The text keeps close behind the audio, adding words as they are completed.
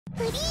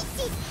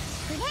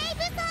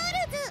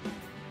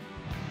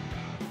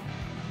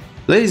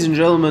Ladies and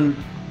gentlemen,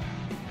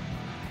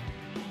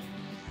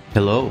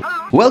 hello.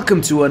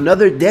 Welcome to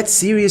another Dead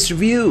Series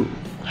review,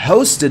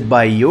 hosted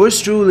by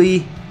yours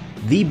truly,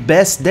 the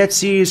best Dead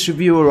Series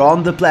reviewer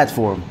on the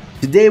platform.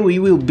 Today we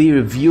will be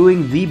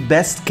reviewing the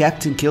best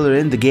Captain Killer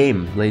in the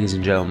game, ladies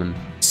and gentlemen.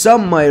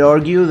 Some might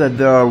argue that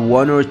there are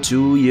one or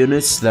two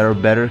units that are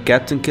better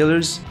Captain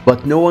Killers,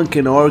 but no one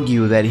can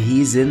argue that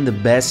he's in the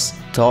best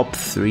top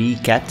 3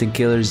 Captain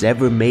Killers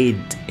ever made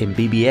in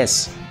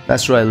BBS.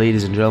 That's right,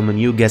 ladies and gentlemen,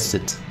 you guessed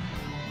it.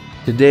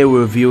 Today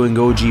we're reviewing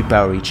OG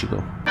Power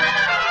Ichigo.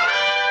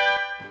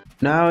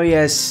 Now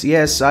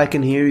yes, I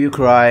can hear you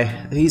cry.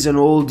 He's an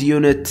old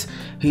unit.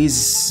 He's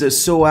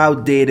so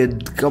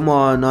outdated. Come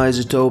on,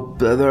 Isotope.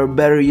 There are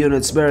better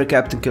units, better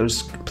Captain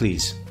Killers.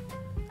 Please.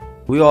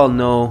 We all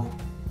know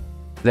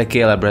that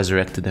Caleb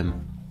resurrected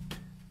him.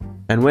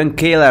 And when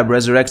Caleb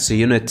resurrects a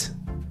unit,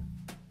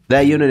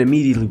 that unit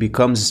immediately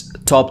becomes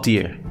top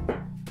tier.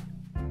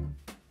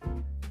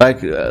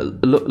 Like,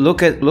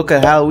 look at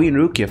Halloween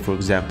Rukia, for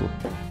example.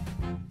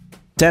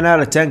 10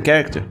 out of 10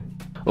 character.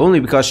 Only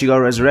because she got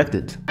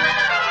resurrected.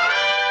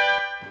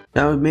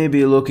 Now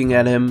maybe looking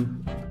at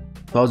him,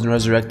 in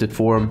resurrected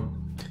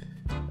form,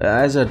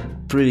 has a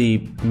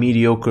pretty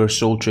mediocre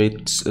soul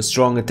trait, a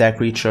strong attack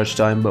recharge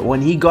time, but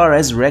when he got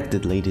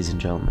resurrected, ladies and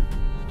gentlemen,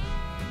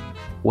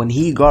 when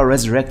he got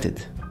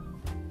resurrected,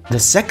 the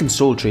second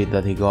soul trait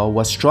that he got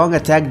was strong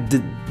attack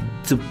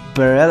to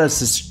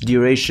paralysis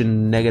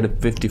duration negative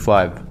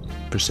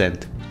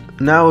 55%.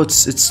 Now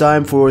it's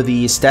time for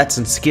the stats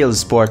and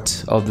skills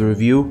part of the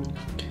review.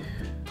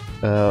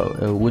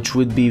 Which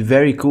would be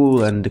very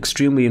cool and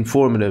extremely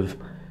informative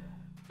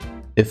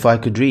if I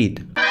could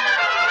read.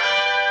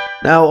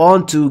 Now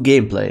on to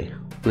gameplay,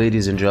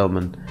 ladies and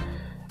gentlemen.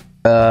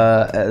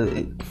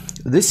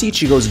 This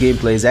Ichigo's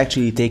gameplay is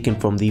actually taken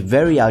from the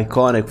very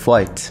iconic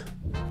fight,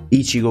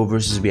 Ichigo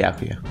vs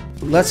Byakuya.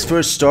 Let's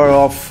first start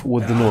off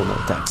with the normal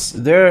attacks.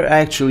 They're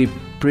actually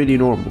pretty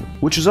normal,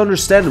 which is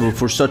understandable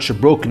for such a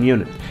broken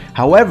unit.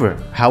 However,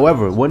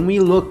 when we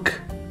look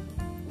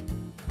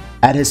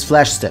at his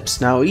flash steps.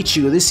 Now this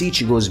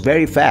Ichigo is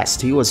very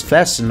fast. He was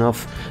fast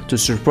enough to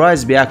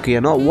surprise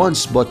Byakuya not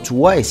once but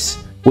twice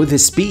with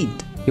his speed.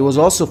 He was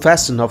also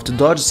fast enough to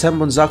dodge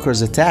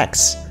Senbonzakura's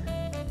attacks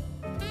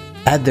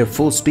at their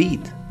full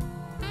speed.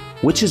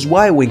 Which is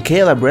why when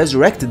Caleb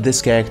resurrected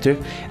this character,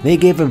 they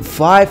gave him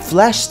 5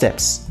 flash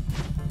steps.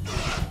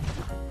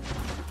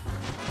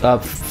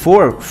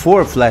 4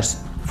 flash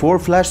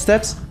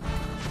steps?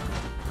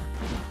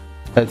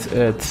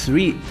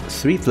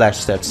 3 flash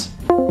steps.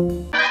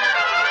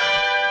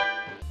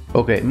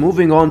 Okay,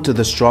 moving on to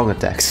the strong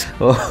attacks.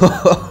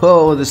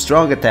 Oh, the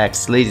strong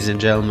attacks, ladies and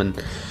gentlemen.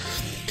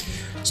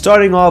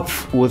 Starting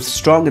off with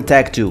strong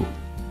attack 2.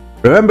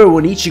 Remember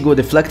when Ichigo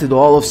deflected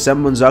all of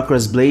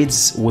Senbonzakura's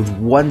blades with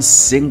one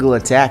single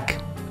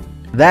attack?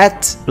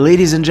 That,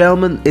 ladies and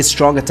gentlemen, is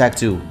strong attack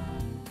 2.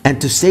 And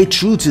to stay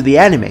true to the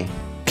anime,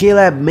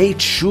 Caleb made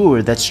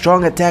sure that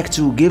strong attack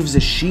 2 gives a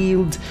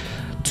shield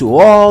to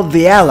all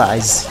the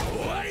allies.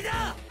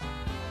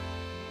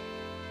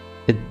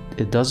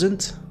 It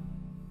doesn't?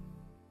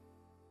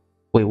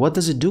 Wait, what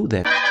does it do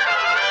then?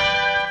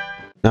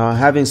 Now I'm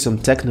having some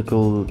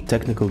technical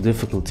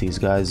difficulties,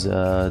 guys.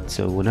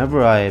 So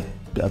whenever I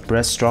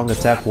press strong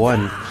attack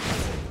 1,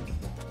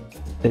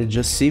 it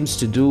just seems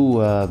to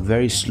do a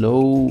very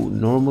slow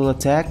normal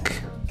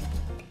attack.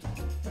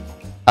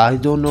 I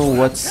don't know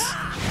what's...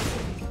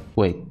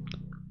 Wait.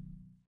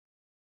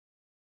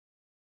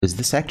 Is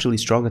this actually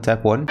strong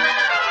attack 1?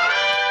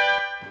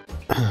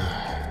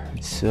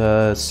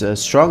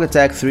 Strong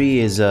attack 3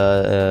 is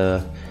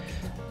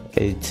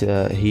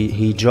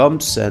he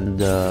jumps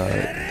and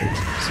it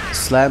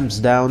slams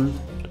down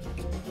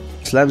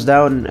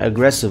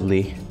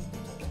aggressively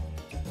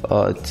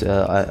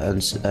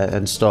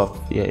and stuff.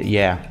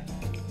 Yeah,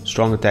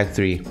 strong attack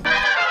 3.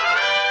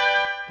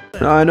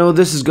 Now I know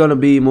this is gonna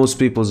be most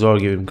people's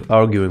arguing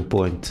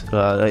point.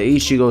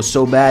 Ichigo is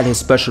so bad his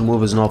special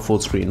move is not full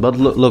screen, but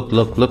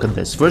look at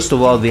this. First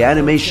of all, the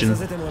animation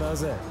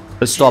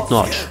is top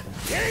notch,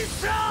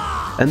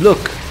 and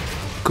look,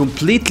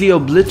 completely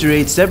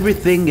obliterates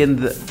everything in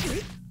the...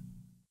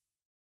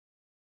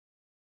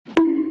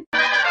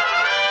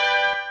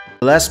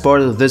 The last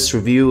part of this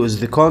review is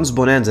the Cons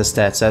Bonanza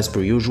stats as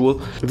per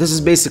usual. This is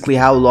basically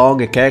how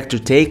long a character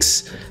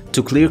takes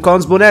to clear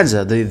Cons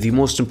Bonanza, the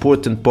most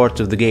important part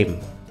of the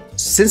game.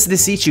 Since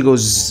this Ichigo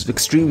is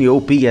extremely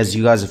OP as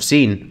you guys have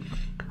seen,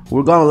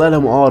 we're gonna let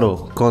him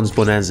auto Cons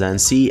Bonanza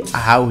and see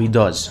how he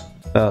does.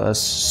 Let's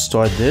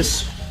start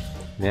this.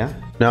 Yeah.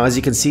 Now as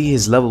you can see,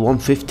 he's level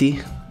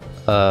 150.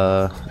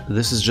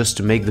 This is just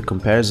to make the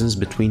comparisons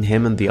between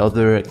him and the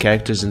other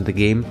characters in the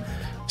game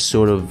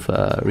sort of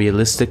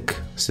realistic,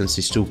 since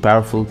he's too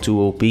powerful, too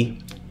OP.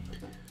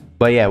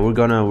 But yeah, we're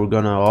gonna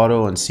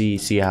auto and see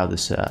how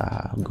this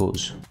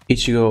goes.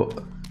 Ichigo,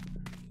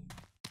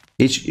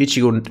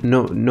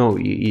 no,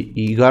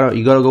 you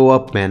gotta go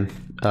up, man.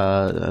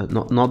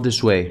 Not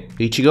this way.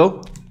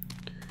 Ichigo,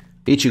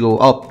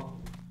 up.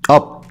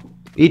 Up.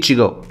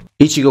 Ichigo.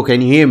 Ichigo,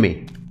 can you hear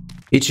me?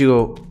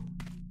 Ichigo,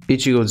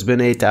 it's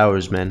been 8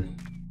 hours, man.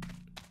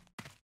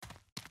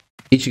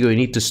 Ichigo, you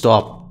need to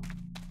stop.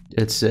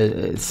 It's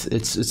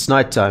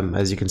night time,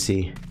 as you can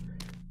see.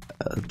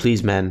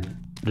 Please, man,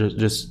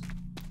 just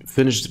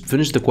finish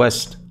the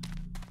quest.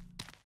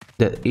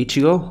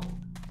 Ichigo,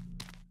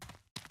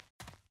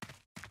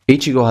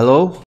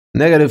 hello.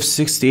 Negative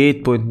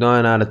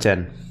 68.9 out of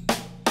 10.